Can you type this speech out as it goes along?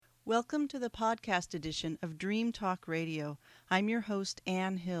Welcome to the podcast edition of Dream Talk Radio. I'm your host,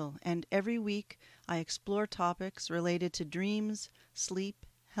 Ann Hill, and every week I explore topics related to dreams, sleep,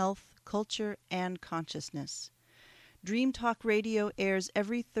 health, culture, and consciousness. Dream Talk Radio airs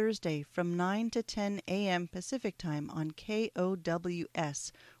every Thursday from 9 to 10 a.m. Pacific Time on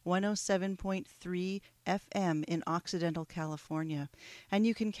KOWS 107.3 FM in Occidental, California. And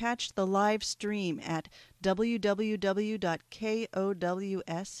you can catch the live stream at www.kows.fm.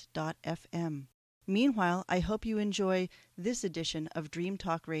 Meanwhile, I hope you enjoy this edition of Dream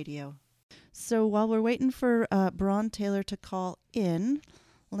Talk Radio. So while we're waiting for Bron Taylor to call in,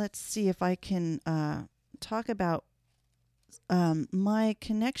 let's see if I can talk about my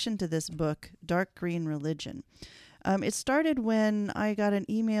connection to this book, Dark Green Religion. It started when I got an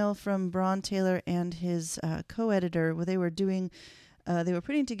email from Bron Taylor and his co-editor where they were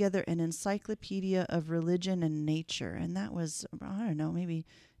putting together an encyclopedia of religion and nature. And that was, I don't know, maybe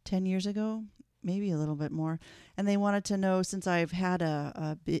 10 years ago, maybe a little bit more. And they wanted to know, since I've had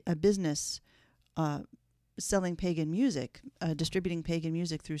a business selling pagan music, distributing pagan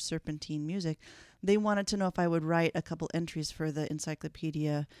music through Serpentine Music, they wanted to know if I would write a couple entries for the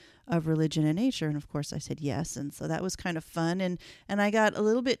Encyclopedia of Religion and Nature. And of course I said yes. And so that was kind of fun. And I got a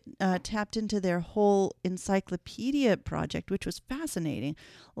little bit tapped into their whole encyclopedia project, which was fascinating.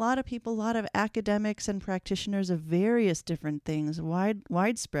 A lot of people, a lot of academics and practitioners of various different things,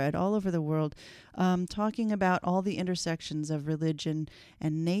 widespread all over the world, talking about all the intersections of religion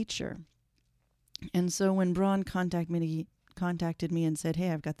and nature. And so when Bron contacted me and said,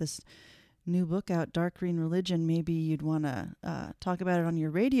 hey, I've got this new book out, Dark Green Religion, maybe you'd want to talk about it on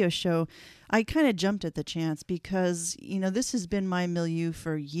your radio show, I kind of jumped at the chance because, this has been my milieu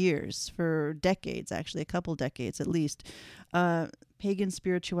for years, for decades, actually, a couple decades at least. Pagan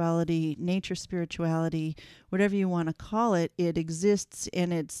spirituality, nature spirituality, whatever you want to call it, it exists,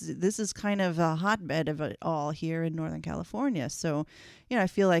 and this is kind of a hotbed of it all here in Northern California. So, I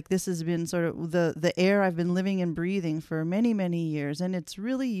feel like this has been sort of the air I've been living and breathing for many, many years, and it's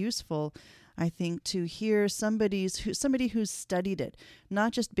really useful, I think, to hear somebody who's studied it,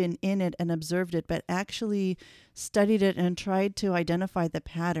 not just been in it and observed it, but actually studied it and tried to identify the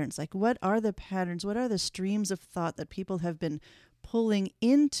patterns. Like, what are the patterns? What are the streams of thought that people have been pulling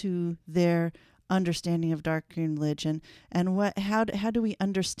into their understanding of dark green religion, and how do we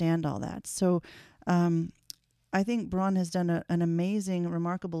understand all that? So I think Bron has done an amazing,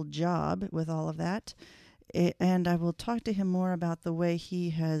 remarkable job with all of that, and I will talk to him more about the way he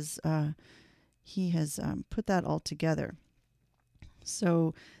has put that all together.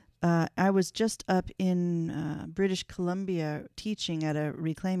 So I was just up in British Columbia teaching at a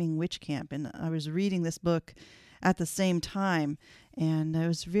Reclaiming Witch camp, and I was reading this book at the same time, and it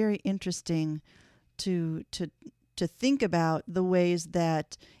was very interesting to think about the ways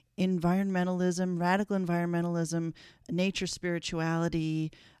that environmentalism, radical environmentalism, nature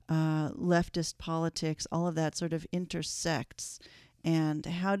spirituality, leftist politics, all of that sort of intersects. And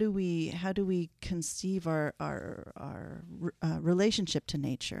how do we conceive our relationship to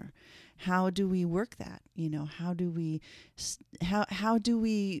nature? How do we work that? How do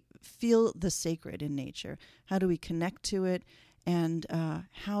we feel the sacred in nature? How do we connect to it? And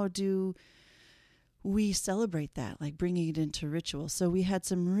how do we celebrate that, like bringing it into ritual? So we had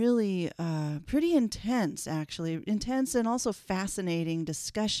some really pretty intense and also fascinating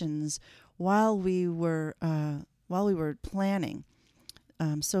discussions while we were planning.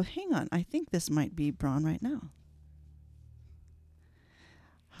 So hang on, I think this might be Bron right now.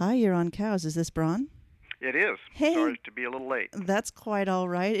 Hi, you're on Cows. Is this Bron? It is. Hey. Sorry to be a little late. That's quite all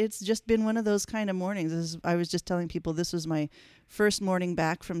right. It's just been one of those kind of mornings. I was just telling people this was my first morning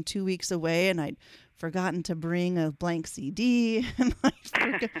back from 2 weeks away, and I'd forgotten to bring a blank CD, and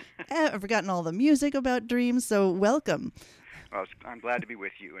I've forgotten all the music about dreams, so welcome. Well, I'm glad to be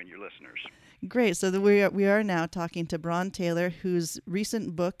with you and your listeners. Great. So we are now talking to Bron Taylor, whose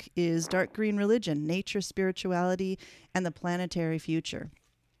recent book is Dark Green Religion, Nature, Spirituality, and the Planetary Future.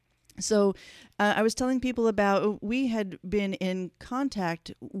 So I was telling people about, we had been in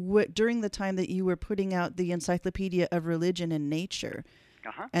contact during the time that you were putting out the Encyclopedia of Religion and Nature.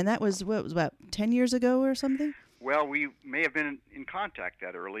 Uh-huh. And that was, about 10 years ago or something? Well, we may have been in contact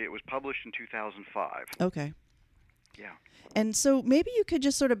that early. It was published in 2005. Okay. Yeah. And so maybe you could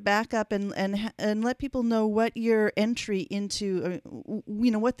just sort of back up and let people know what your entry into,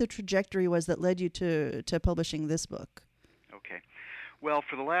 what the trajectory was that led you to publishing this book. Okay. Well,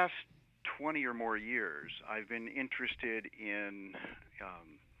 for the last 20 or more years, I've been interested in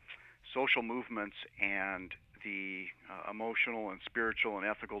social movements and the emotional and spiritual and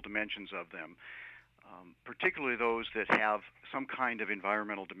ethical dimensions of them. particularly those that have some kind of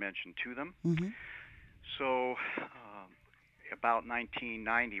environmental dimension to them. Mm-hmm. So about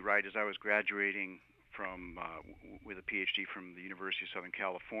 1990, right as I was graduating from with a PhD from the University of Southern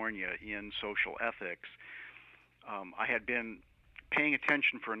California in social ethics, I had been paying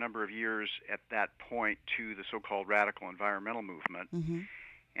attention for a number of years at that point to the so-called radical environmental movement, Mm-hmm.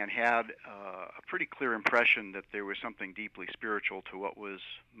 and had a pretty clear impression that there was something deeply spiritual to what was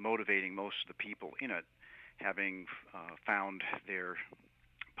motivating most of the people in it, having found their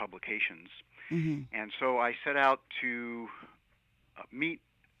publications. Mm-hmm. And so I set out to meet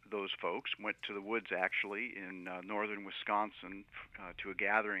those folks, went to the woods actually in northern Wisconsin to a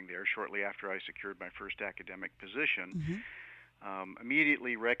gathering there shortly after I secured my first academic position. Mm-hmm.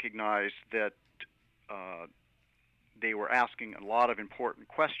 Immediately recognized that they were asking a lot of important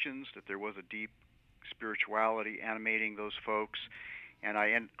questions, that there was a deep spirituality animating those folks, and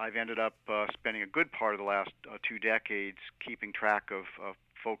I've ended up spending a good part of the last 2 decades keeping track of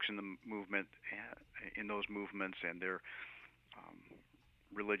folks in the movement, in those movements, and their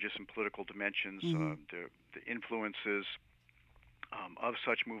religious and political dimensions, Mm-hmm. the influences of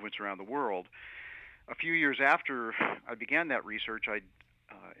such movements around the world. A few years after I began that research, I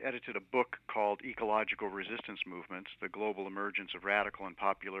edited a book called Ecological Resistance Movements, The Global Emergence of Radical and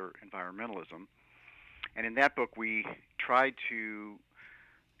Popular Environmentalism. And in that book, we tried to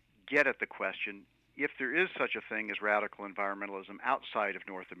get at the question, if there is such a thing as radical environmentalism outside of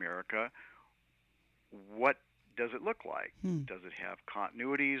North America, what does it look like? Does it have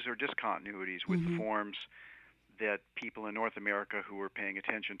continuities or discontinuities with Mm-hmm. the forms that people in North America who were paying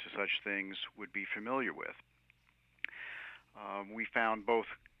attention to such things would be familiar with? We found both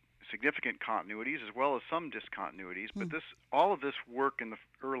significant continuities as well as some discontinuities, but all of this work in the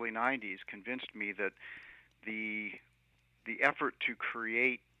early 90s convinced me that the effort to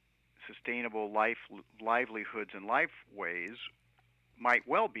create sustainable livelihoods and lifeways might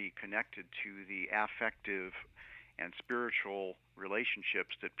well be connected to the affective and spiritual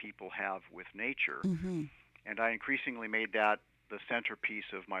relationships that people have with nature. Mm-hmm. And I increasingly made that the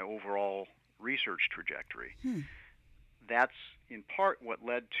centerpiece of my overall research trajectory. That's in part what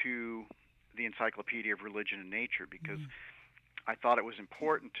led to the Encyclopedia of Religion and Nature, because I thought it was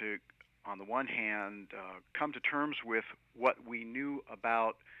important to, on the one hand, come to terms with what we knew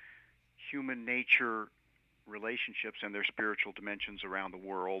about human nature relationships and their spiritual dimensions around the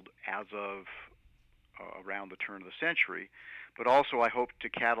world as of around the turn of the century, but also I hoped to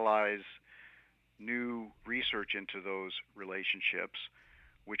catalyze new research into those relationships,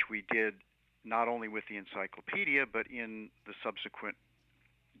 which we did not only with the encyclopedia, but in the subsequent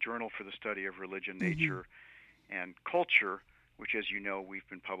Journal for the Study of Religion, Nature, and Culture, which, as you know, we've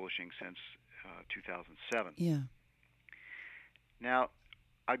been publishing since 2007. Yeah. Now,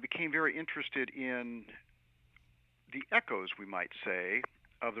 I became very interested in the echoes, we might say,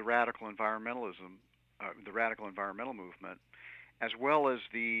 of the radical environmental movement, as well as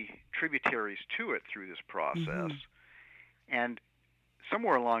the tributaries to it through this process. And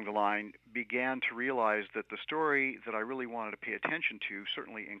somewhere along the line began to realize that the story that I really wanted to pay attention to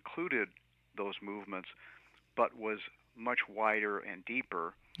certainly included those movements, but was much wider and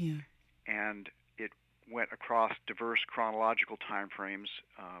deeper. Yeah. And it went across diverse chronological time frames,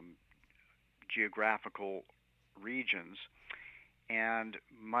 geographical regions, and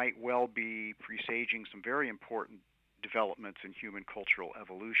might well be presaging some very important developments in human cultural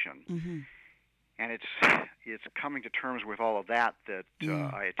evolution. And it's coming to terms with all of that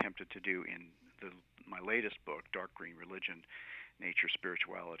I attempted to do in my latest book, Dark Green Religion, Nature,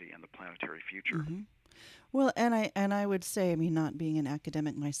 Spirituality, and the Planetary Future. Well, and I would say, I mean, not being an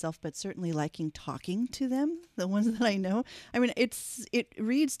academic myself, but certainly liking talking to them, the ones that I know. I mean, it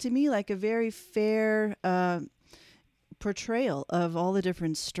reads to me like a very fair portrayal of all the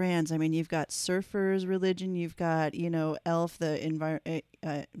different strands. I mean, you've got surfers' religion, you've got, ELF, the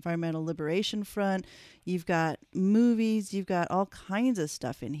Environmental Liberation Front, you've got movies, you've got all kinds of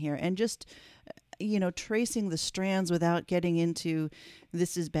stuff in here, and just tracing the strands without getting into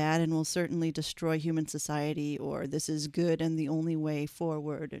this is bad and will certainly destroy human society, or this is good and the only way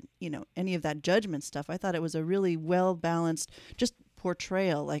forward, and any of that judgment stuff. I thought it was a really well balanced just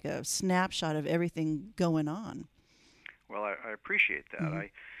portrayal, like a snapshot of everything going on. Well, I appreciate that.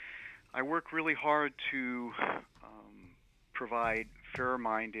 I work really hard to provide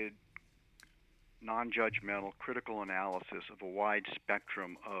fair-minded, non-judgmental, critical analysis of a wide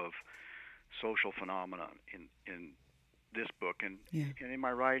spectrum of social phenomena in this book and in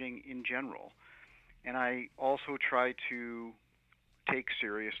my writing in general. And I also try to take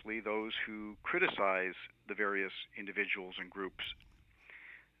seriously those who criticize the various individuals and groups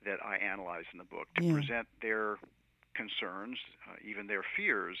that I analyze in the book to Yeah. present their concerns, even their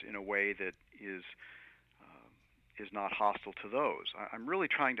fears, in a way that is not hostile to those. I'm really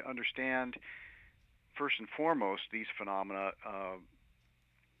trying to understand, first and foremost, these phenomena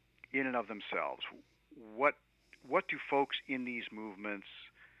in and of themselves. What do folks in these movements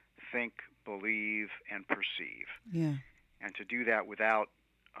think, believe, and perceive? Yeah. And to do that without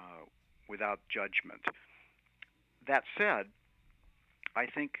judgment. That said, I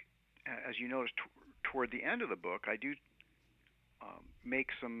think, as you notice toward the end of the book, I do make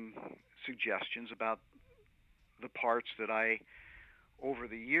some suggestions about the parts that I, over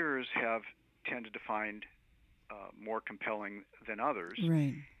the years, have tended to find more compelling than others.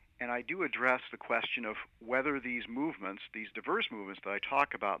 Right. And I do address the question of whether these movements, these diverse movements that I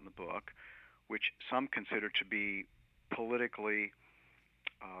talk about in the book, which some consider to be politically,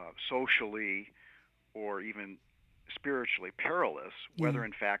 socially, or even spiritually perilous, whether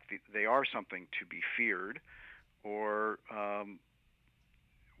in fact they are something to be feared, or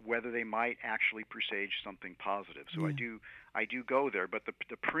whether they might actually presage something positive. So I do go there, but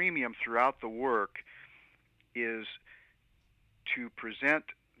the premium throughout the work is to present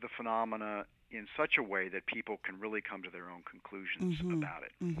the phenomena in such a way that people can really come to their own conclusions about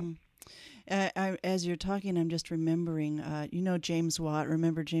it. Mm-hmm. As you're talking, I'm just remembering, James Watt.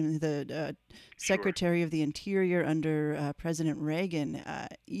 Remember James, the Secretary of the Interior under President Reagan,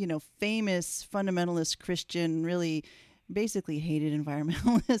 famous fundamentalist Christian, really basically hated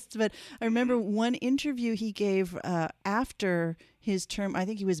environmentalists. But I remember one interview he gave after his term. I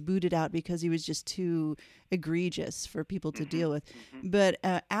think he was booted out because he was just too egregious for people to deal with. But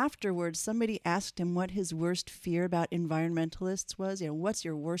afterwards, somebody asked him what his worst fear about environmentalists was. What's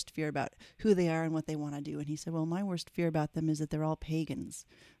your worst fear about who they are and what they want to do? And he said, well, my worst fear about them is that they're all pagans.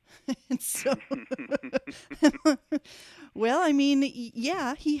 And so, well, I mean,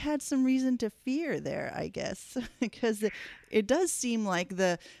 yeah, he had some reason to fear there, I guess, because it does seem like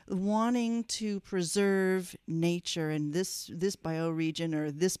the wanting to preserve nature and this bioregion or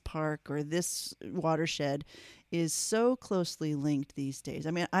this park or this watershed is so closely linked these days.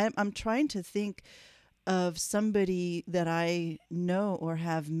 I mean, I'm trying to think of somebody that I know or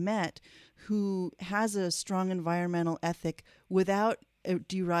have met who has a strong environmental ethic without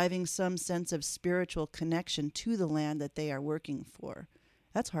deriving some sense of spiritual connection to the land that they are working for.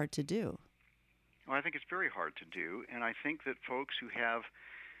 That's hard to do. Well, I think it's very hard to do, and I think that folks who have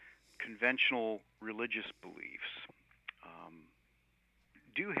conventional religious beliefs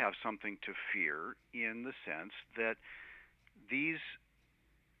do have something to fear, in the sense that these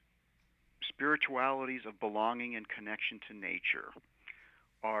spiritualities of belonging and connection to nature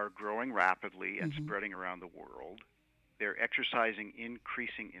are growing rapidly and spreading around the world. They're exercising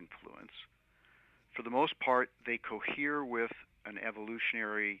increasing influence. For the most part, they cohere with an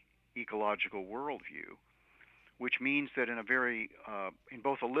evolutionary ecological worldview, which means that in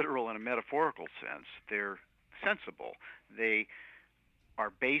both a literal and a metaphorical sense, they're sensible. They are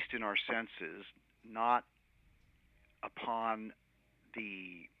based in our senses, not upon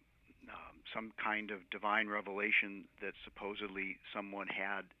some kind of divine revelation that supposedly someone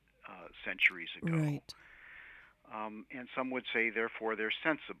had centuries ago. Right. And some would say, therefore, they're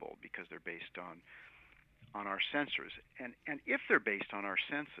sensible because they're based on our senses. And if they're based on our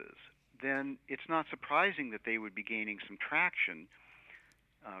senses, then it's not surprising that they would be gaining some traction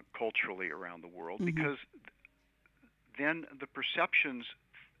culturally around the world, because then the perceptions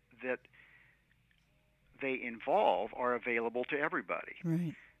that they involve are available to everybody.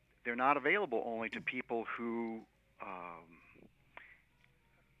 Right. They're not available only to people who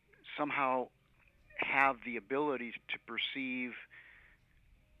somehow have the ability to perceive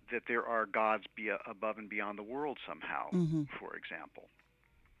that there are gods above and beyond the world somehow, for example.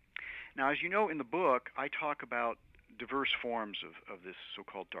 Now, as you know, in the book, I talk about diverse forms of this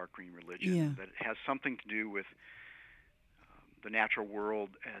so-called dark green religion that has something to do with the natural world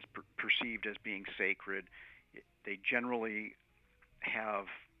as perceived as being sacred. They generally have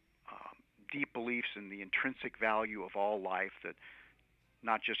deep beliefs in the intrinsic value of all life, that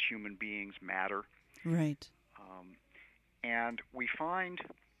not just human beings matter. Right. And we find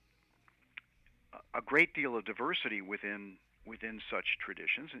a great deal of diversity within such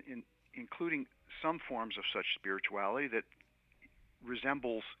traditions, including some forms of such spirituality that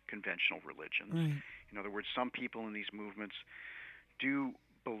resembles conventional religions. Right. In other words, some people in these movements do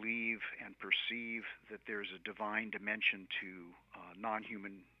believe and perceive that there's a divine dimension to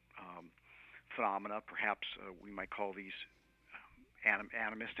non-human phenomena. Perhaps we might call these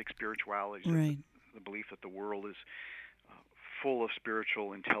animistic spiritualities. Right. The belief that the world is full of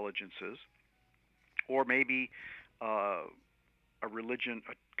spiritual intelligences, or maybe a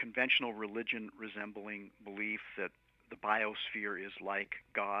conventional religion resembling belief that the biosphere is like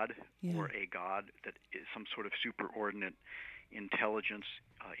God, or a God, that is some sort of superordinate intelligence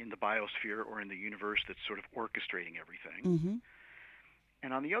in the biosphere or in the universe that's sort of orchestrating everything. Mm-hmm.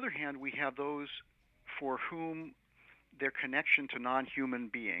 And on the other hand, we have those for whom their connection to non-human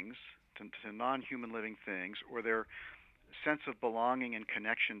beings, to non-human living things, or their sense of belonging and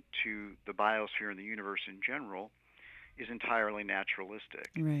connection to the biosphere and the universe in general is entirely naturalistic,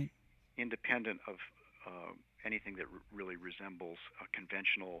 right, independent of anything that really resembles a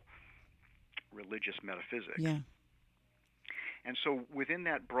conventional religious metaphysics. Yeah. And so within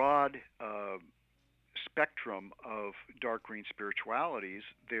that broad spectrum of dark green spiritualities,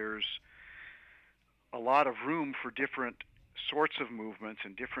 there's a lot of room for different sorts of movements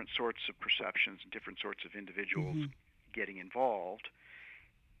and different sorts of perceptions and different sorts of individuals getting involved.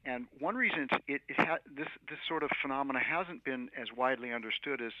 And one reason this sort of phenomena hasn't been as widely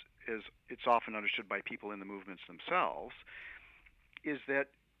understood as it's often understood by people in the movements themselves is that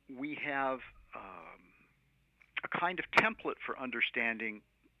we have a kind of template for understanding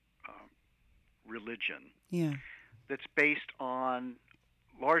religion that's based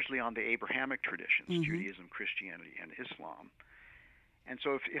largely on the Abrahamic traditions, Judaism, Christianity, and Islam. And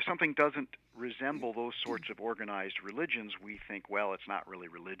so if something doesn't resemble those sorts of organized religions, we think, well, it's not really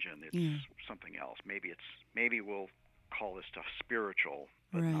religion, it's something else. Maybe we'll call this stuff spiritual,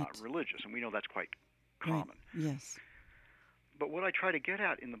 but not religious. And we know that's quite common. Right. Yes. But what I try to get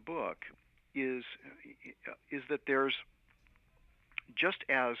at in the book is that there's, just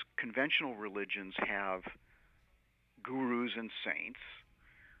as conventional religions have gurus and saints,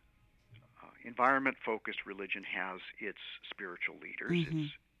 environment-focused religion has its spiritual leaders,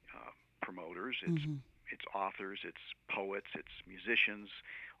 its promoters, its authors, its poets, its musicians.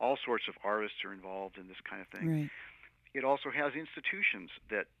 All sorts of artists are involved in this kind of thing. Right. It also has institutions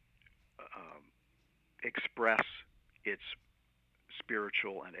that express its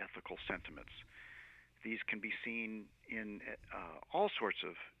spiritual and ethical sentiments. These can be seen in all sorts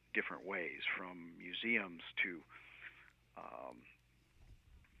of different ways, from museums to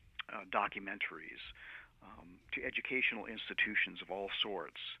documentaries, to educational institutions of all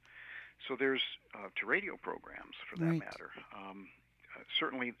sorts. So there's to radio programs, for that matter.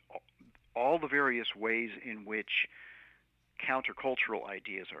 Certainly, all the various ways in which countercultural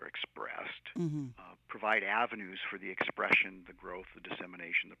ideas are expressed provide avenues for the expression, the growth, the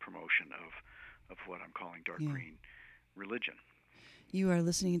dissemination, the promotion of what I'm calling dark green religion. You are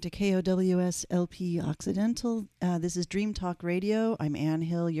listening to KOWS LP Occidental. This is Dream Talk Radio. I'm Ann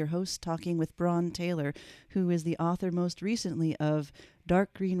Hill, your host, talking with Bron Taylor, who is the author most recently of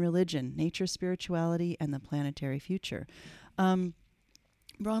Dark Green Religion, Nature, Spirituality, and the Planetary Future. Bron,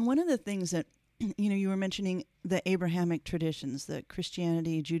 one of the things that, you were mentioning the Abrahamic traditions, the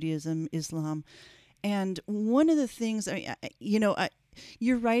Christianity, Judaism, Islam, and one of the things,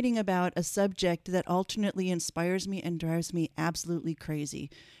 you're writing about a subject that alternately inspires me and drives me absolutely crazy.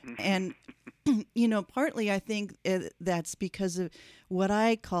 And, partly I think that's because of what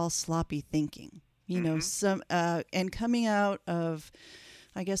I call sloppy thinking, and coming out of,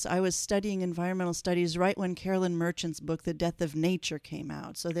 I guess I was studying environmental studies right when Carolyn Merchant's book, The Death of Nature, came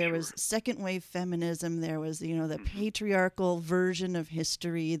out. So there was second wave feminism. There was, the patriarchal version of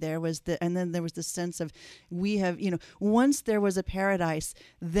history. And then there was the sense of we have, once there was a paradise,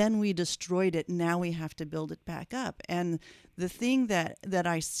 then we destroyed it. Now we have to build it back up. And the thing that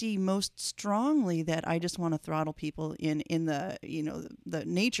I see most strongly that I just want to throttle people in the, the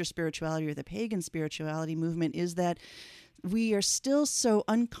nature spirituality or the pagan spirituality movement is that we are still so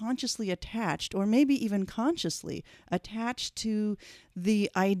unconsciously attached, or maybe even consciously attached, to the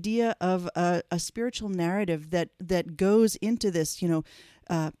idea of a spiritual narrative that goes into this,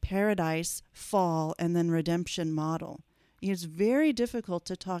 paradise, fall, and then redemption model. It's very difficult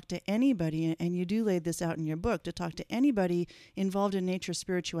to talk to anybody, and you do lay this out in your book, to talk to anybody involved in nature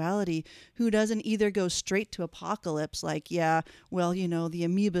spirituality who doesn't either go straight to apocalypse, like, the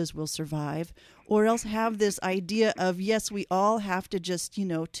amoebas will survive, or else have this idea of, yes, we all have to just,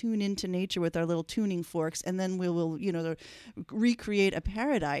 tune into nature with our little tuning forks, and then we will, recreate a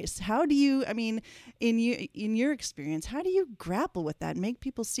paradise. How do you, in your experience, how do you grapple with that and make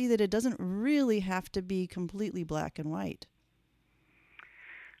people see that it doesn't really have to be completely black and white?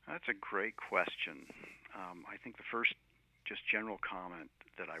 That's a great question. I think the first just general comment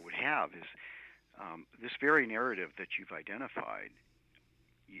that I would have is this very narrative that you've identified,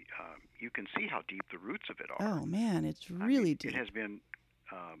 you can see how deep the roots of it are. Oh, man, it's really deep. It has been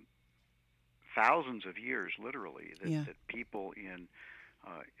thousands of years, literally, that people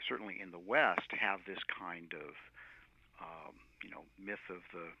certainly in the West, have this kind of myth of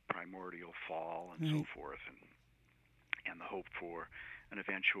the primordial fall and so forth, and the hope for an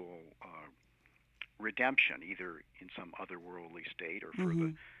eventual redemption, either in some otherworldly state or for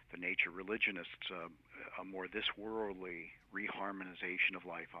the nature religionists, a more this-worldly reharmonization of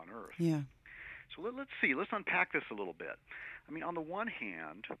life on Earth. Yeah. So let's see. Let's unpack this a little bit. I mean, on the one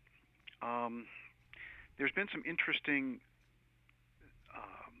hand, there's been some interesting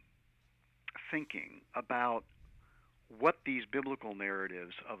thinking about what these biblical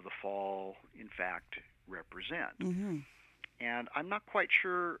narratives of the fall, in fact, represent. And I'm not quite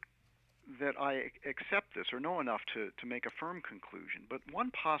sure that I accept this or know enough to make a firm conclusion. But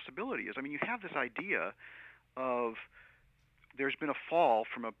one possibility is, I mean, you have this idea of there's been a fall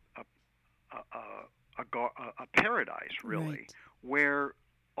from a paradise, really, where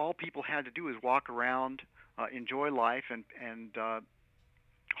all people had to do is walk around, enjoy life, and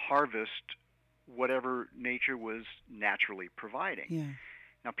harvest whatever nature was naturally providing. Yeah.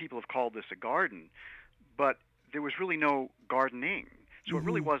 Now, people have called this a garden, but there was really no gardening. So it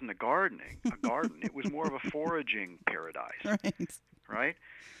really wasn't a garden. It was more of a foraging paradise. Right?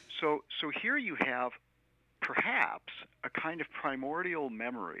 So here you have perhaps a kind of primordial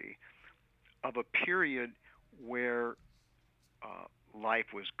memory of a period where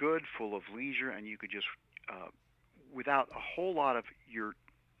life was good, full of leisure, and you could just, without a whole lot of your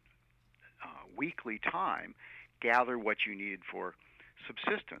weekly time, gather what you needed for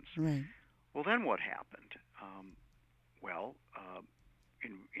subsistence. Right. Well, then what happened?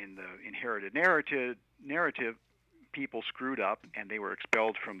 In the inherited narrative, people screwed up and they were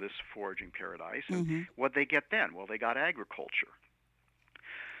expelled from this foraging paradise. And what'd they get then? Well, they got agriculture.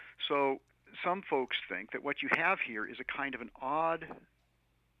 So some folks think that what you have here is a kind of an odd,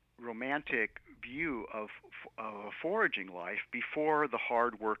 romantic view of a foraging life before the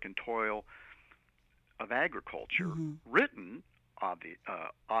hard work and toil of agriculture, written,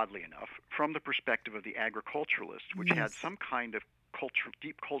 oddly enough, from the perspective of the agriculturalists, which had some kind of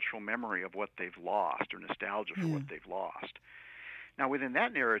deep cultural memory of what they've lost or nostalgia for what they've lost. Now, within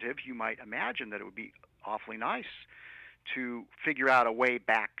that narrative, you might imagine that it would be awfully nice to figure out a way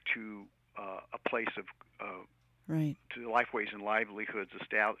back to a place of to lifeways and livelihoods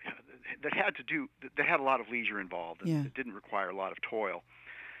that had a lot of leisure involved, and that didn't require a lot of toil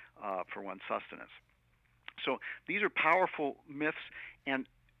for one's sustenance. So these are powerful myths, and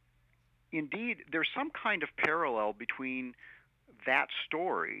indeed, there's some kind of parallel between that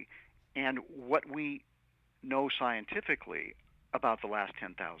story and what we know scientifically about the last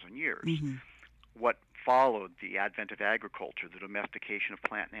 10,000 years. What followed the advent of agriculture, the domestication of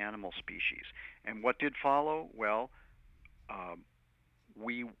plant and animal species. And what did follow? Well,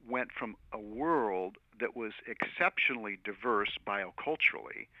 we went from a world that was exceptionally diverse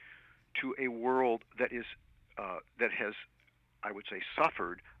bioculturally to a world that has, I would say,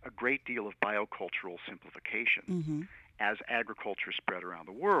 suffered a great deal of biocultural simplification. As agriculture spread around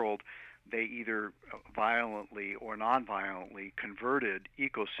the world, they either violently or non-violently converted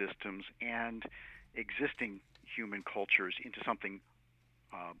ecosystems and existing human cultures into something,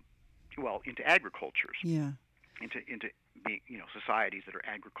 into agricultures, into being, societies that are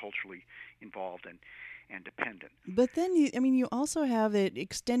agriculturally involved and dependent. But then you also have it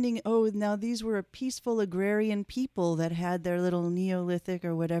extending. Oh, now these were a peaceful agrarian people that had their little Neolithic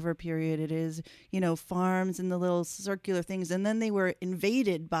or whatever period it is, farms and the little circular things, and then they were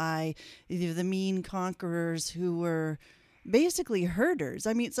invaded by the mean conquerors who were basically herders.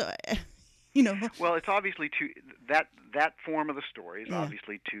 I mean, so. Well, it's obviously that form of the story is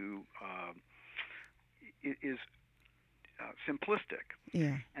obviously is simplistic.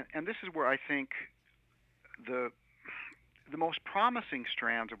 Yeah. And this is where I think the most promising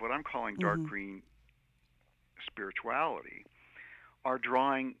strands of what I'm calling dark green spirituality are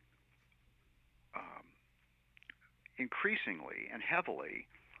drawing increasingly and heavily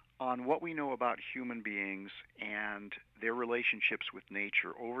on what we know about human beings and their relationships with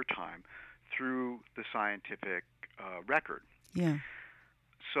nature over time through the scientific record. Yeah.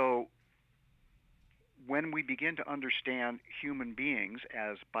 So when we begin to understand human beings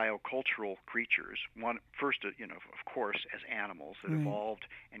as biocultural creatures, first, of course, as animals that evolved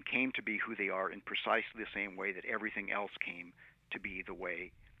and came to be who they are in precisely the same way that everything else came to be the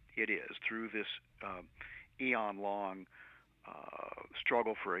way it is, through this eon-long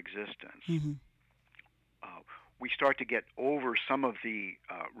struggle for existence. We start to get over some of the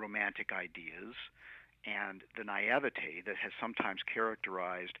romantic ideas and the naivete that has sometimes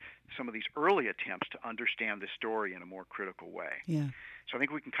characterized some of these early attempts to understand the story in a more critical way. Yeah. So I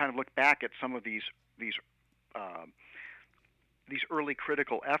think we can kind of look back at some of these early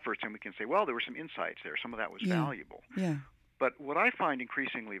critical efforts, and we can say, well, there were some insights there. Some of that was valuable. Yeah. But what I find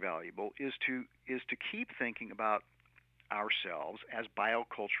increasingly valuable is to keep thinking about ourselves as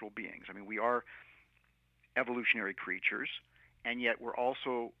biocultural beings. I mean, we are evolutionary creatures, and yet we're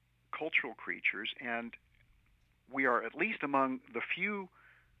also cultural creatures, and we are at least among the few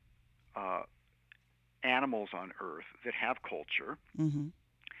animals on Earth that have culture, mm-hmm.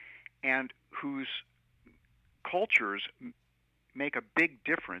 and whose cultures make a big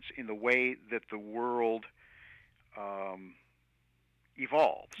difference in the way that the world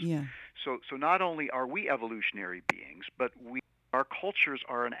evolves. Yeah. So not only are we evolutionary beings, but our cultures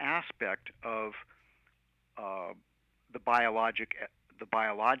are an aspect of the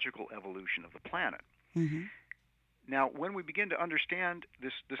biological evolution of the planet. Mm-hmm. Now, when we begin to understand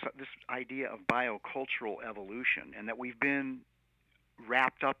this idea of biocultural evolution, and that we've been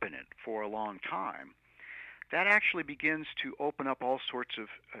wrapped up in it for a long time, that actually begins to open up all sorts of,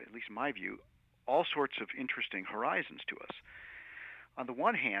 at least in my view, all sorts of interesting horizons to us. On the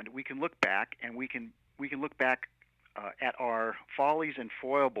one hand, we can look back, and we can look back at our follies and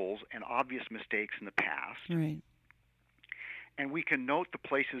foibles and obvious mistakes in the past, right. And we can note the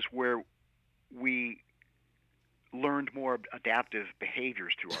places where we learned more adaptive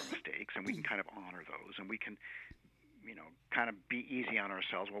behaviors through our mistakes, and we can kind of honor those, and we can, kind of be easy on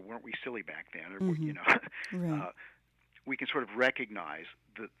ourselves. Well, weren't we silly back then? Or, mm-hmm. Right. We can sort of recognize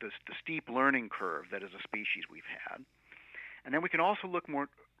the steep learning curve that as a species we've had. And then we can also look more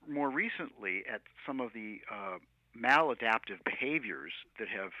recently at some of the maladaptive behaviors that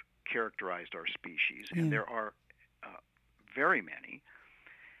have characterized our species, and there are very many,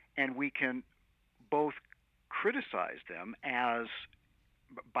 and we can both criticize them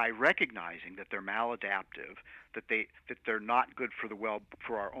by recognizing that they're maladaptive, that they're not good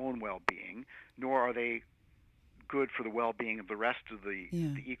for our own well-being, nor are they good for the well-being of the rest of the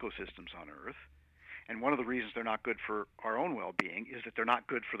ecosystems on Earth. And one of the reasons they're not good for our own well-being is that they're not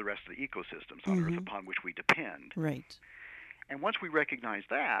good for the rest of the ecosystems on mm-hmm. Earth upon which we depend. Right. And once we recognize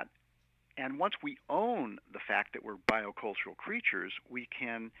that, and once we own the fact that we're biocultural creatures, we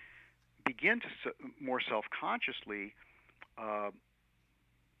can begin to more self-consciously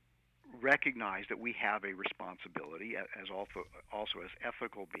recognize that we have a responsibility as also as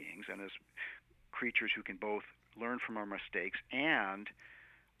ethical beings and as creatures who can both learn from our mistakes and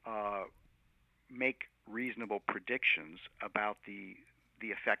make reasonable predictions about the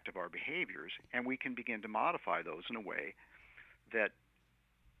effect of our behaviors, and we can begin to modify those in a way that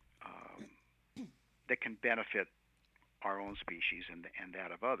that can benefit our own species and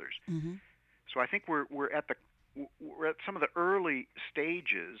that of others. Mm-hmm. So I think we're at some of the early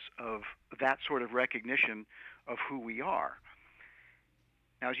stages of that sort of recognition of who we are.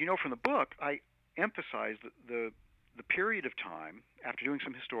 Now, as you know from the book, I emphasize the period of time after doing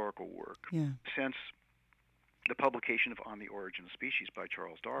some historical work since the publication of On the Origin of Species by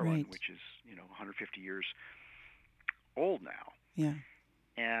Charles Darwin, right. which is 150 years old now. Yeah.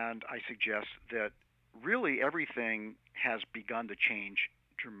 And I suggest that really everything has begun to change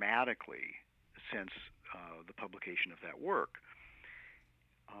dramatically since the publication of that work.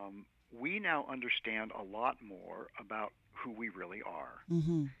 We now understand a lot more about who we really are.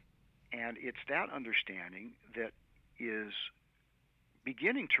 Mm-hmm. And it's that understanding that is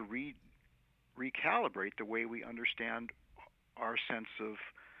beginning to recalibrate the way we understand our sense of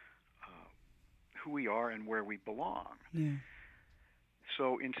who we are and where we belong. Yeah.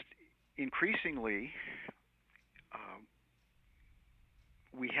 So increasingly,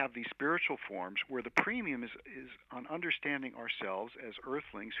 we have these spiritual forms where the premium is on understanding ourselves as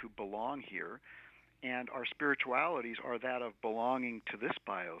earthlings who belong here, and our spiritualities are that of belonging to this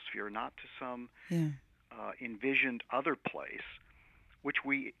biosphere, not to some envisioned other place, which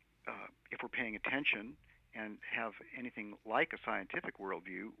we, if we're paying attention and have anything like a scientific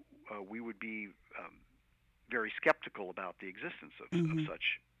worldview, we would be very skeptical about the existence of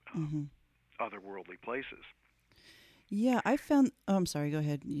such otherworldly places. Yeah, I found. Oh, I'm sorry. Go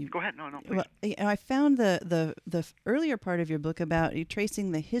ahead. Go ahead. No, please. Well, I found the earlier part of your book about you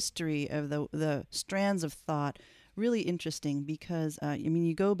tracing the history of the strands of thought really interesting because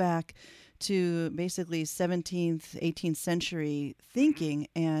you go back to basically 17th, 18th century thinking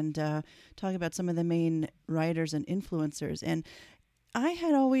and talk about some of the main writers and influencers. And I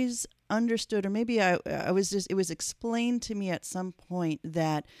had always understood, or maybe it was explained to me at some point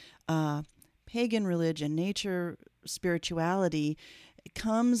that pagan religion, nature, spirituality,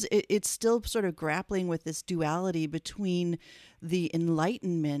 it's still sort of grappling with this duality between the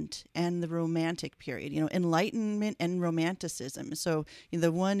Enlightenment and the Romantic period, Enlightenment and Romanticism. So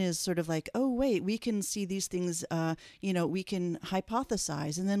the one is sort of like, oh, wait, we can see these things, we can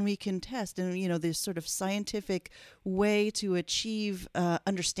hypothesize and then we can test. And, this sort of scientific way to achieve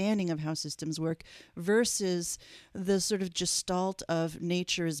understanding of how systems work versus the sort of gestalt of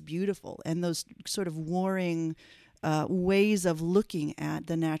nature is beautiful and those sort of warring ways of looking at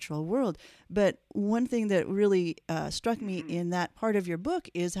the natural world. But one thing that really struck me in that part of your book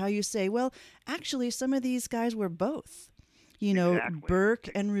is how you say, well, actually, some of these guys were both. Exactly. Burke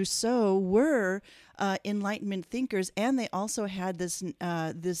and Rousseau were Enlightenment thinkers, and they also had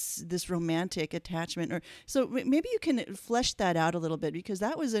this romantic attachment. So maybe you can flesh that out a little bit, because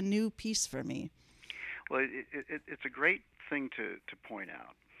that was a new piece for me. Well, it's a great thing to point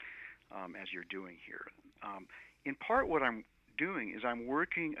out, as you're doing here. In part, what I'm doing is I'm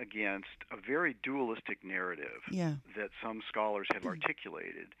working against a very dualistic narrative that some scholars have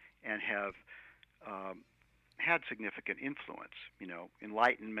articulated and have had significant influence.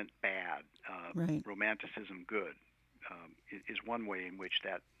 Enlightenment bad, right. Romanticism good, is one way in which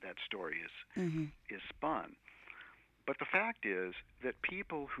that story is spun. But the fact is that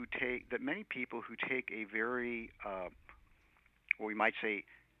many people who take a very, well, we might say,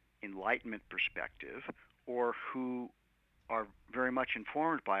 Enlightenment perspective, or who are very much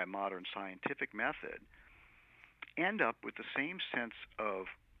informed by a modern scientific method, end up with the same sense of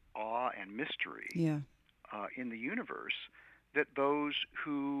awe and mystery in the universe that those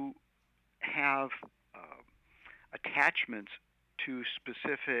who have attachments to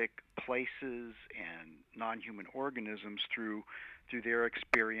specific places and non-human organisms through their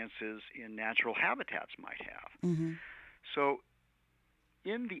experiences in natural habitats might have. Mm-hmm. So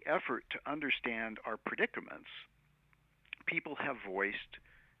in the effort to understand our predicaments, people have voiced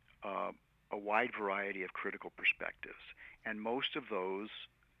a wide variety of critical perspectives, and most of those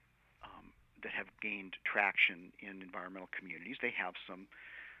that have gained traction in environmental communities, they have some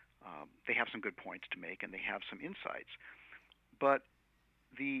good points to make, and they have some insights. But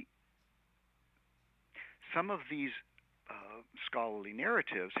some of these scholarly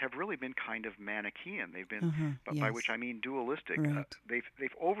narratives have really been kind of Manichaean. They've been, by which I mean dualistic. Right.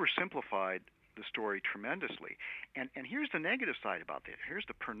 They've oversimplified the story tremendously. And here's the negative side about that. Here's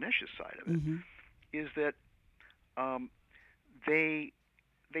the pernicious side of it, is that they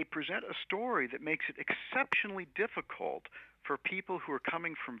present a story that makes it exceptionally difficult for people who are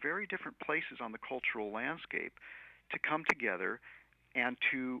coming from very different places on the cultural landscape to come together and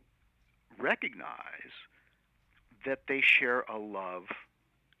to recognize that they share a love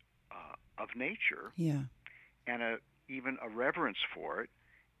of nature, and even a reverence for it,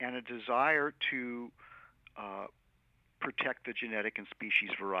 and a desire to protect the genetic and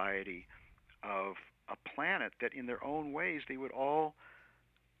species variety of a planet that in their own ways they would all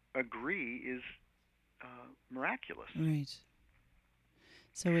agree is miraculous. Right.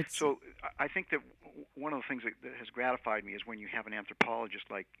 So I think that one of the things that has gratified me is when you have an anthropologist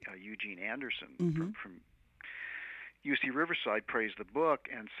like Eugene Anderson from UC Riverside praise the book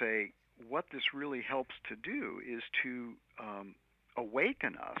and say what this really helps to do is to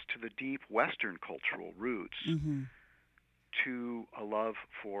awaken us to the deep Western cultural roots, to a love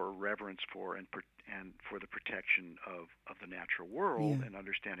for, reverence for, and for the protection of the natural world and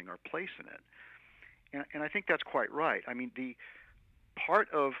understanding our place in it. And I think that's quite right. I mean, the part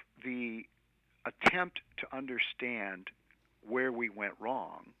of the attempt to understand where we went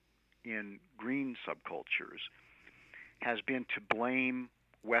wrong in green subcultures has been to blame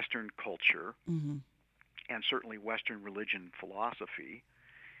Western culture and certainly Western religion philosophy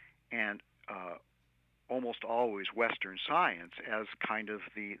and almost always Western science as kind of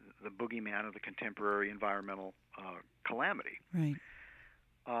the boogeyman of the contemporary environmental calamity. Right.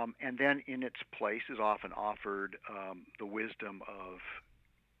 And then in its place is often offered the wisdom of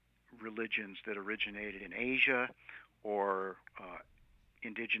religions that originated in Asia or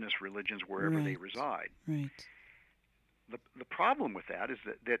indigenous religions wherever they reside. Right. The problem with that is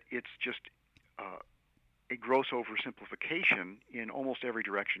that it's just a gross oversimplification in almost every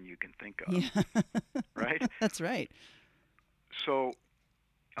direction you can think of. Yeah. Right? That's right. So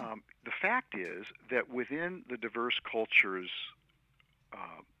the fact is that within the diverse cultures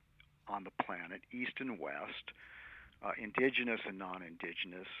on the planet, East and West, indigenous and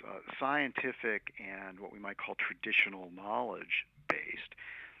non-indigenous, scientific and what we might call traditional knowledge-based,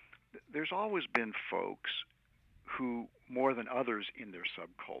 there's always been folks who, more than others in their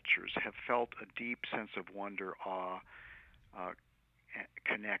subcultures, have felt a deep sense of wonder, awe,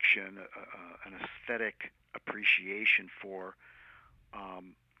 connection, an aesthetic appreciation for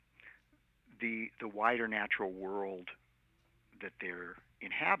the wider natural world that they're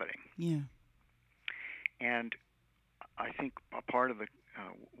inhabiting. Yeah. And I think a part of the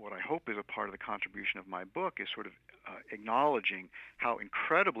what I hope is a part of the contribution of my book is sort of acknowledging how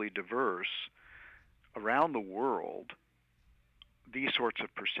incredibly diverse around the world these sorts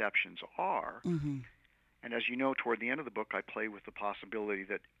of perceptions are. Mm-hmm. And as you know, toward the end of the book, I play with the possibility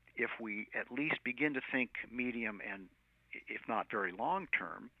that if we at least begin to think medium and, if not very long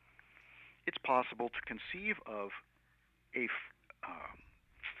term, it's possible to conceive of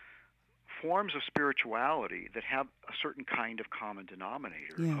forms of spirituality that have a certain kind of common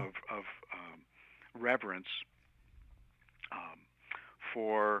denominator of reverence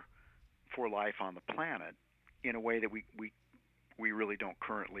for life on the planet in a way that we really don't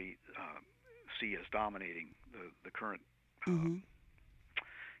currently see as dominating the current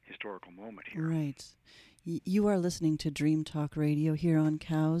historical moment here. Right. You are listening to Dream Talk Radio here on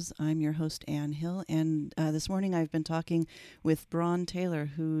Cows. I'm your host, Ann Hill, and this morning I've been talking with Bron Taylor,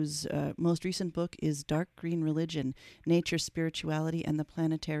 whose most recent book is Dark Green Religion, Nature, Spirituality, and the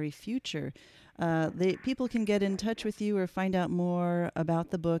Planetary Future. People can get in touch with you or find out more about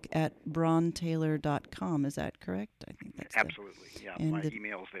the book at brontaylor.com. Is that correct? I think that's absolutely. Yeah, and my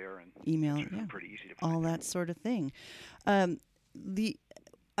email's there, and it's pretty easy to find all that sort of thing. I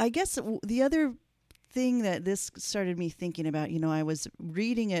guess the other thing that this started me thinking about, I was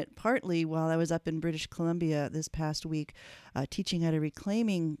reading it partly while I was up in British Columbia this past week, teaching at a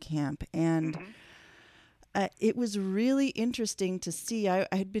reclaiming camp, and it was really interesting to see. I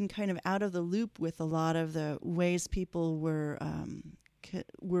had been kind of out of the loop with a lot of the ways people were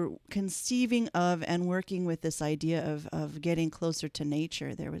conceiving of and working with this idea of getting closer to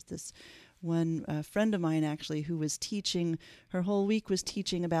nature. There was this one friend of mine actually who was teaching, her whole week was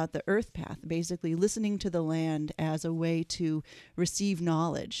teaching about the earth path, basically listening to the land as a way to receive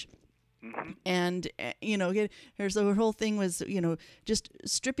knowledge. Mm-hmm. And, so her whole thing was, just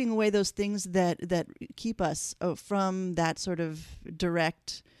stripping away those things that keep us from that sort of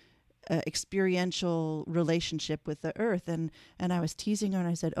direct experiential relationship with the earth. And I was teasing her and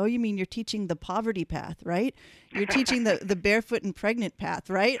I said, oh, you mean you're teaching the poverty path, right? You're teaching the barefoot and pregnant path,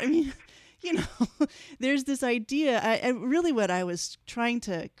 right? I mean, there's this idea, and really what I was trying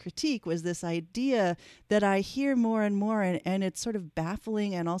to critique was this idea that I hear more and more, and it's sort of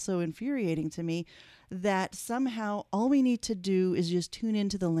baffling and also infuriating to me, that somehow all we need to do is just tune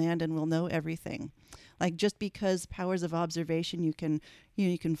into the land and we'll know everything. Like just because powers of observation, you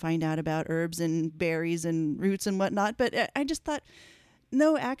can find out about herbs and berries and roots and whatnot. But I just thought,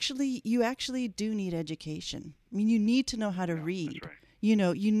 no, actually, you actually do need education. I mean, you need to know how to read. That's right. You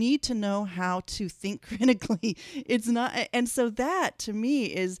need to know how to think critically. It's not, and so that to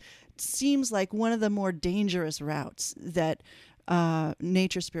me seems like one of the more dangerous routes that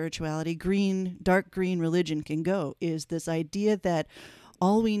nature spirituality, dark green religion can go, is this idea that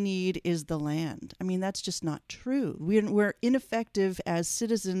all we need is the land. I mean, that's just not true. We're ineffective as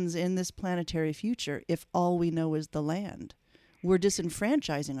citizens in this planetary future if all we know is the land. We're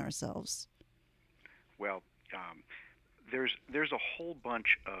disenfranchising ourselves. Well, there's a whole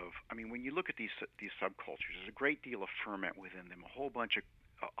bunch of, when you look at these subcultures, there's a great deal of ferment within them,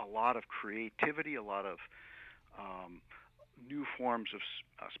 a lot of creativity, a lot of new forms of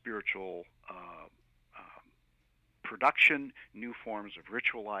spiritual production, new forms of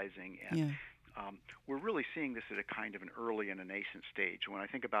ritualizing, and we're really seeing this at a kind of an early and a nascent stage. When I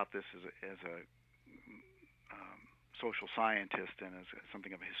think about this as a social scientist and as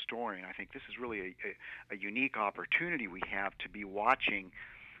something of a historian, I think this is really a unique opportunity we have to be watching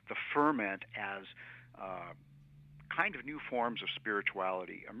the ferment as kind of new forms of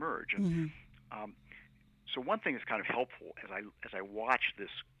spirituality emerge. And so one thing that's kind of helpful as I watch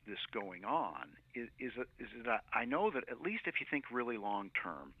this going on is that I know that at least if you think really long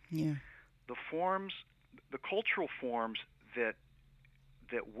term, the cultural forms that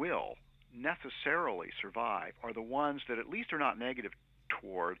will necessarily survive are the ones that at least are not negative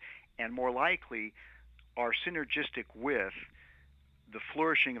toward and more likely are synergistic with the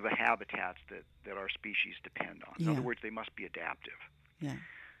flourishing of the habitats that our species depend on. In other words, they must be adaptive. Yeah.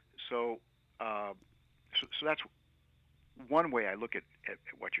 So that's one way I look at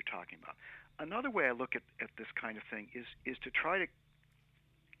what you're talking about. Another way I look at this kind of thing is to try to,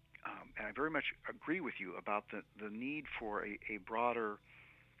 and I very much agree with you about the need for a broader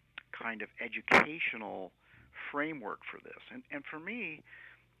kind of educational framework for this. And for me,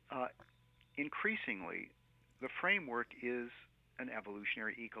 increasingly, the framework is an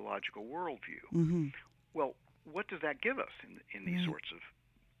evolutionary ecological worldview. Mm-hmm. Well, what does that give us in these sorts of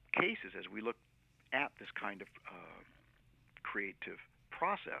cases as we look at this kind of creative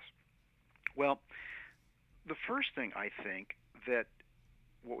process? Well, the first thing I think that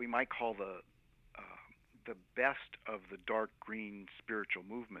what we might call the best of the dark green spiritual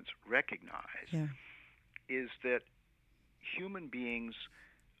movements recognize is that human beings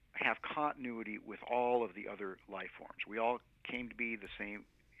have continuity with all of the other life forms. We all came to be the same,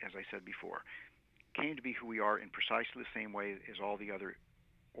 as I said before, came to be who we are in precisely the same way as all the other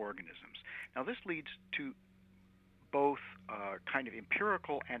organisms. Now, this leads to both kind of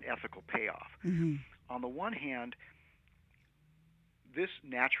empirical and ethical payoff. Mm-hmm. On the one hand, this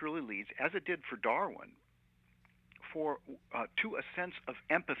naturally leads, as it did for Darwin, to a sense of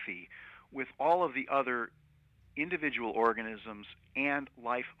empathy with all of the other individual organisms and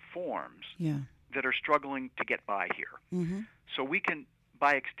life forms that are struggling to get by here. Mm-hmm. So we can,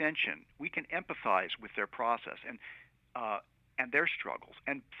 by extension, we can empathize with their process and their struggles.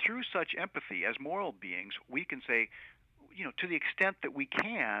 And through such empathy, as moral beings, we can say, to the extent that we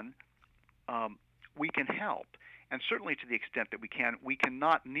can help. And certainly to the extent that we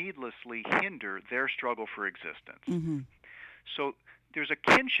cannot needlessly hinder their struggle for existence. Mm-hmm. So there's a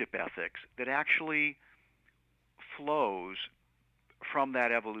kinship ethics that actually flows from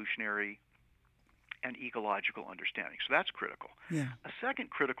that evolutionary and ecological understanding. So that's critical. Yeah. A second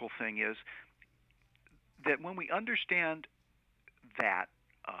critical thing is that when we understand that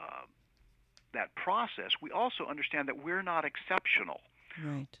process, we also understand that we're not exceptional.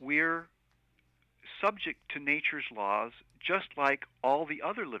 Right. We're subject to nature's laws just like all the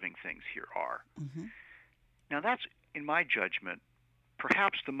other living things here are. Mm-hmm. Now that's, in my judgment,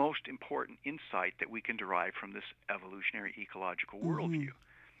 perhaps the most important insight that we can derive from this evolutionary ecological worldview.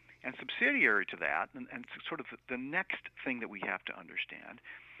 And subsidiary to that, and sort of the next thing that we have to understand,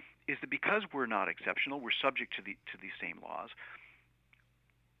 is that because we're not exceptional, we're subject to these same laws.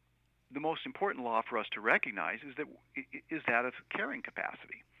 The most important law for us to recognize is that of carrying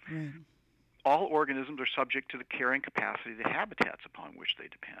capacity. Right. All organisms are subject to the carrying capacity of the habitats upon which they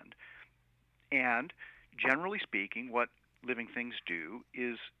depend. And generally speaking, what living things do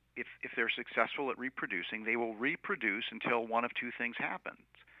is, if they're successful at reproducing, they will reproduce until one of two things happens.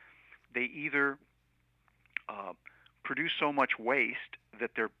 They either produce so much waste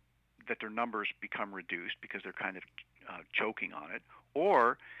that their numbers become reduced because they're kind of choking on it,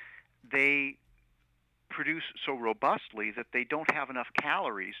 or they produce so robustly that they don't have enough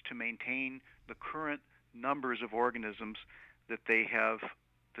calories to maintain the current numbers of organisms that they have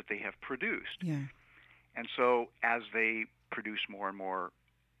produced. Yeah. And so as they produce more and more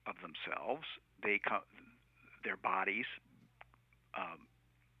of themselves, their bodies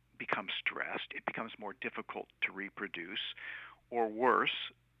become stressed. It becomes more difficult to reproduce, or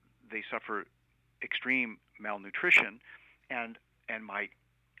worse, they suffer extreme malnutrition and might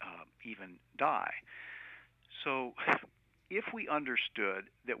even die. So if we understood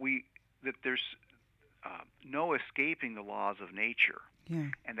that there's no escaping the laws of nature,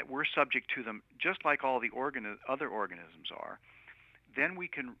 and that we're subject to them just like all the other organisms are, then we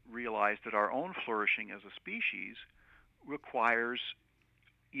can realize that our own flourishing as a species requires,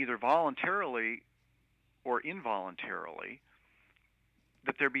 either voluntarily or involuntarily,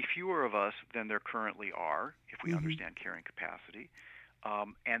 that there be fewer of us than there currently are, if we understand carrying capacity,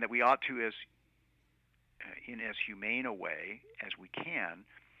 and that we ought to, in as humane a way as we can,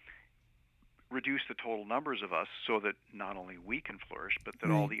 reduce the total numbers of us so that not only we can flourish, but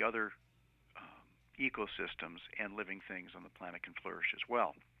that all the other ecosystems and living things on the planet can flourish as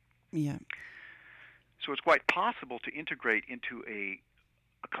well. Yeah. So it's quite possible to integrate into a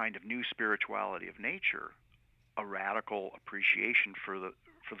kind of new spirituality of nature, a radical appreciation for the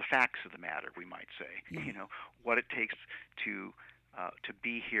facts of the matter, we might say. What it takes to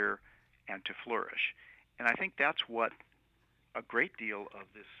be here and to flourish. And I think that's what a great deal of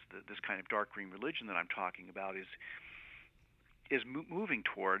this kind of dark green religion that I'm talking about is moving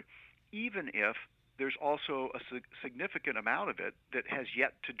toward, even if there's also a significant amount of it that has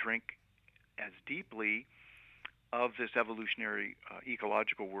yet to drink as deeply of this evolutionary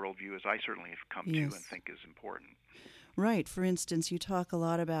ecological worldview as I certainly have come to and think is important. Right. For instance, you talk a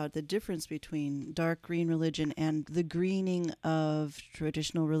lot about the difference between dark green religion and the greening of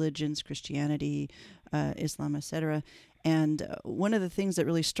traditional religions, Christianity, Islam, etc. And one of the things that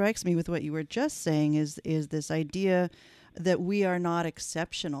really strikes me with what you were just saying is this idea that we are not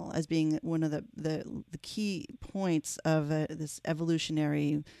exceptional as being one of the key points of this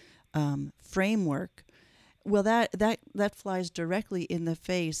evolutionary framework. Well, that flies directly in the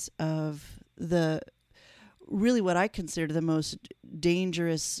face of the really what I consider the most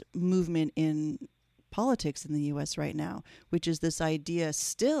dangerous movement in politics in the U.S. right now, which is this idea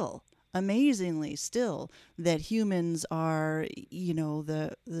still amazingly still that humans are, you know,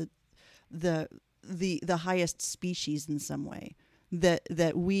 the highest species in some way.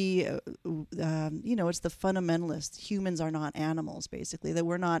 That we, you know, it's the fundamentalists. Humans are not animals, basically. That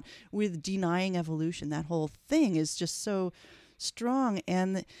we're not, with denying evolution. That whole thing is just so strong,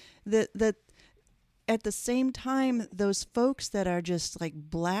 and that at the same time, those folks that are just like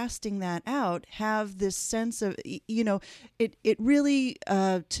blasting that out have this sense of, you know, it really,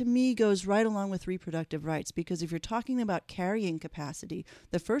 to me, goes right along with reproductive rights, because if you're talking about carrying capacity,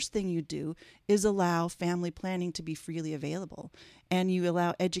 the first thing you do is allow family planning to be freely available, and you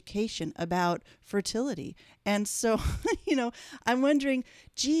allow education about fertility. And so, you know, I'm wondering,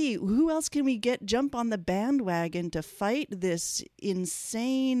 gee, who else can we jump on the bandwagon to fight this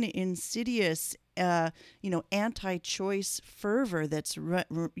insane, insidious, you know, anti-choice fervor that's,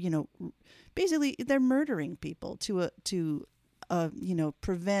 you know, basically they're murdering people to you know,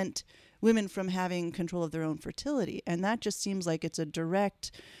 prevent women from having control of their own fertility. And that just seems like it's a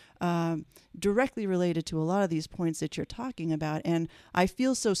directly related to a lot of these points that you're talking about. And I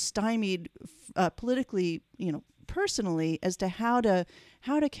feel so stymied politically, you know, personally, as to how to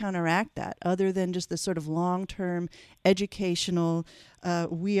counteract that, other than just the sort of long-term educational,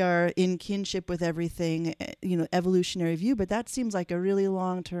 we are in kinship with everything, you know, evolutionary view. But that seems like a really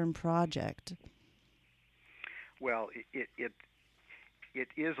long-term project. Well, it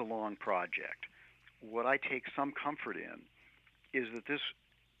is a long project. What I take some comfort in is that this,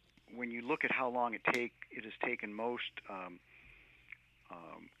 when you look at how long it has taken most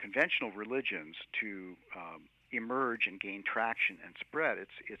conventional religions to emerge and gain traction and spread,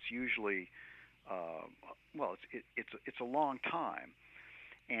 it's usually it's a long time.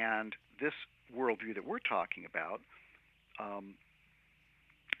 And this worldview that we're talking about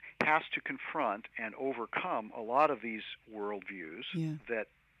has to confront and overcome a lot of these worldviews that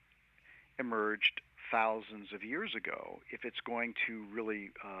emerged thousands of years ago, if it's going to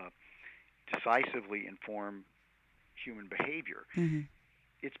really decisively inform human behavior. Mm-hmm.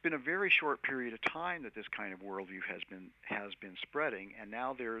 It's been a very short period of time that this kind of worldview has been spreading, and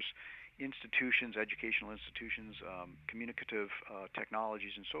now there's institutions, educational institutions, communicative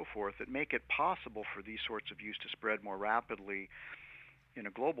technologies, and so forth that make it possible for these sorts of views to spread more rapidly in a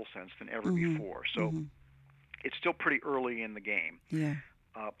global sense than ever before. So it's still pretty early in the game. Yeah.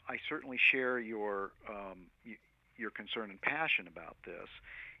 I certainly share your concern and passion about this,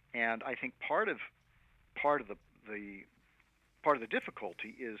 and I think part of the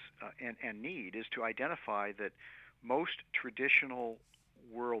difficulty is and need is to identify that most traditional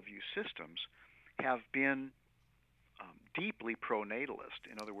worldview systems have been deeply pronatalist.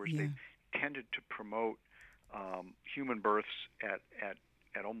 In other words, they've tended to promote human births at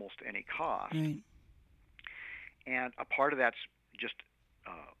almost any cost. Right. And a part of that's just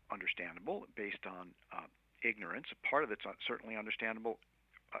understandable based on ignorance. A part of it's certainly understandable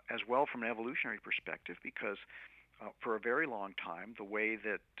as well from an evolutionary perspective, because for a very long time, the way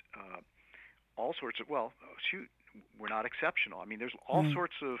that all sorts of, we're not exceptional. I mean, there's all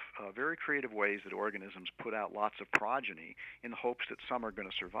sorts of very creative ways that organisms put out lots of progeny in the hopes that some are going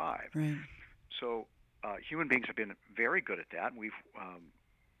to survive. Right. So human beings have been very good at that, and we've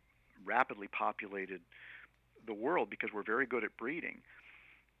rapidly populated the world because we're very good at breeding.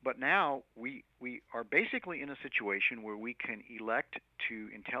 But now we are basically in a situation where we can elect to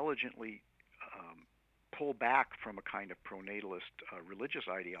intelligently pull back from a kind of pronatalist religious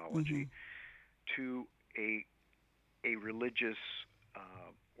ideology to a religious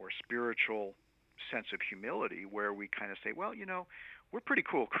or spiritual sense of humility, where we kind of say, well, you know, we're pretty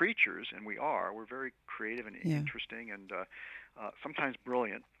cool creatures, and we are. We're very creative and interesting, and sometimes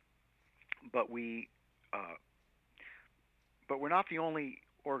brilliant. But we're not the only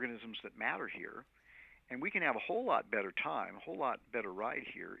organisms that matter here, and we can have a whole lot better time, a whole lot better ride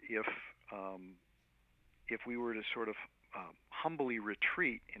here if we were to sort of humbly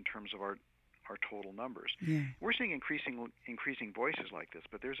retreat in terms of our total numbers. Yeah. We're seeing increasing voices like this,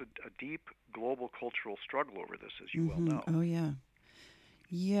 but there's a deep global cultural struggle over this, as you well know. Oh, yeah.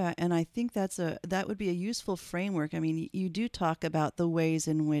 Yeah, and I think that would be a useful framework. I mean, you do talk about the ways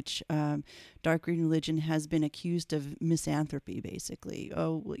in which dark green religion has been accused of misanthropy, basically.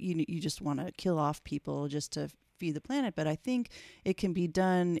 Oh, you just want to kill off people just to feed the planet. But I think it can be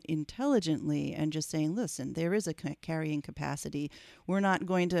done intelligently and just saying, listen, there is a carrying capacity. We're not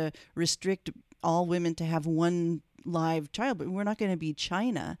going to restrict all women to have one live child, but we're not going to be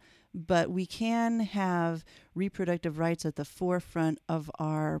China. But we can have reproductive rights at the forefront of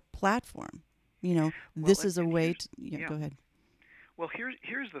our platform. You know, this is a way to... Go ahead. Well,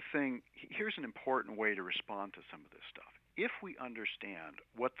 here's the thing. Here's an important way to respond to some of this stuff. if we understand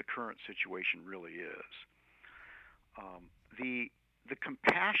what the current situation really is, the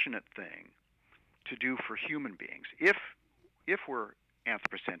compassionate thing to do for human beings, if we're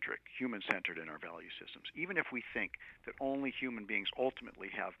anthropocentric, human-centered in our value systems, even if we think that only human beings ultimately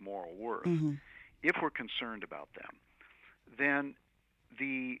have moral worth, if we're concerned about them, then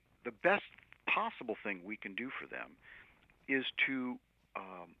the best possible thing we can do for them is to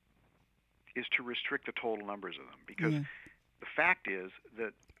restrict the total numbers of them, because the fact is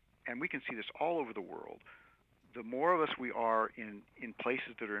that, and we can see this all over the world, the more of us we are in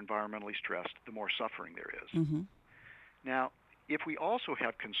places that are environmentally stressed, the more suffering there is. Now, if we also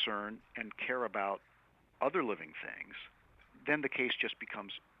have concern and care about other living things, then the case just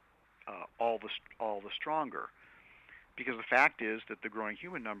becomes all the stronger, because the fact is that the growing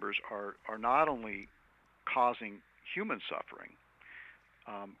human numbers are not only causing human suffering,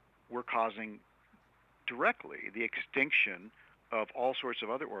 we're causing directly the extinction of all sorts of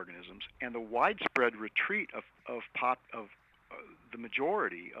other organisms and the widespread retreat of the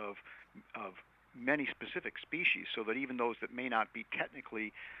majority of many specific species, so that even those that may not be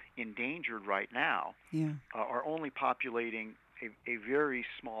technically endangered right now are only populating a very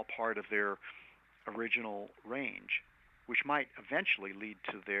small part of their original range, which might eventually lead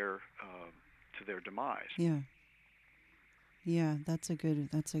to their demise. Yeah, that's a good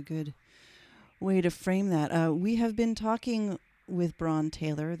way to frame that. We have been talking with Bron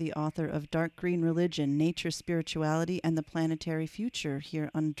Taylor, the author of Dark Green Religion, Nature, Spirituality, and the Planetary Future, here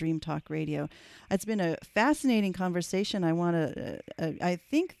on Dream Talk Radio. It's been a fascinating conversation. I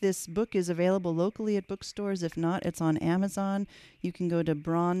think this book is available locally at bookstores. If not, it's on Amazon. You can go to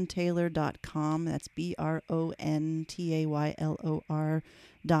brontaylor.com. That's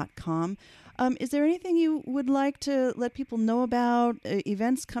BRONTAYLOR.com. Is there anything you would like to let people know about,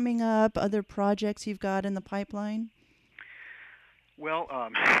 events coming up, other projects you've got in the pipeline? Well,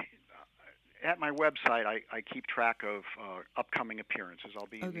 at my website, I keep track of upcoming appearances. I'll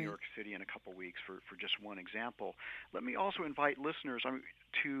be in New York City in a couple weeks for just one example. Let me also invite listeners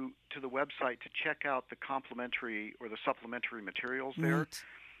to the website to check out the complementary or the supplementary materials there. Right.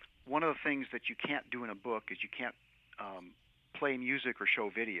 One of the things that you can't do in a book is you can't play music or show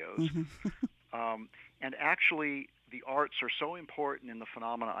videos. And actually, the arts are so important in the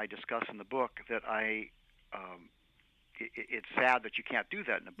phenomena I discuss in the book that it's sad that you can't do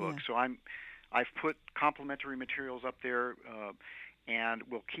that in a book. So I've put complementary materials up there, and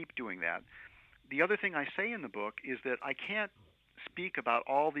we'll keep doing that. The other thing I say in the book is that I can't speak about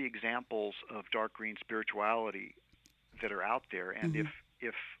all the examples of dark green spirituality that are out there, and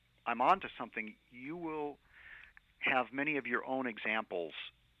if I'm onto something, you will have many of your own examples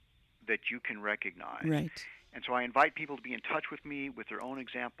that you can recognize. Right. And so I invite people to be in touch with me with their own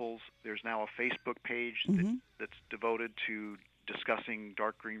examples. There's now a Facebook page that's devoted to discussing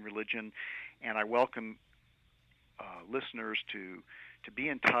dark green religion, and I welcome listeners to be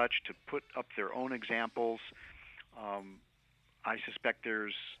in touch, to put up their own examples. I suspect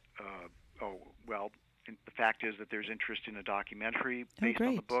there's, the fact is that there's interest in a documentary based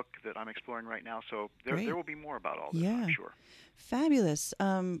on the book that I'm exploring right now, so there will be more about all this, I'm sure. Fabulous.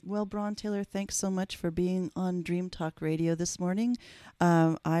 Well, Bron Taylor, thanks so much for being on Dream Talk Radio this morning.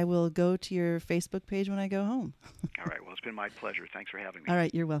 I will go to your Facebook page when I go home. All right. Well, it's been my pleasure. Thanks for having me. All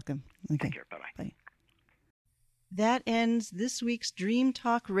right. You're welcome. Okay. Take care. Bye-bye. Bye. That ends this week's Dream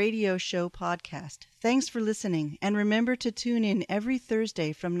Talk Radio Show podcast. Thanks for listening, and remember to tune in every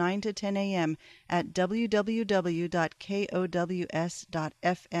Thursday from 9 to 10 a.m. at www.kows.fm.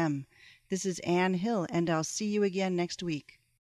 This is Ann Hill, and I'll see you again next week.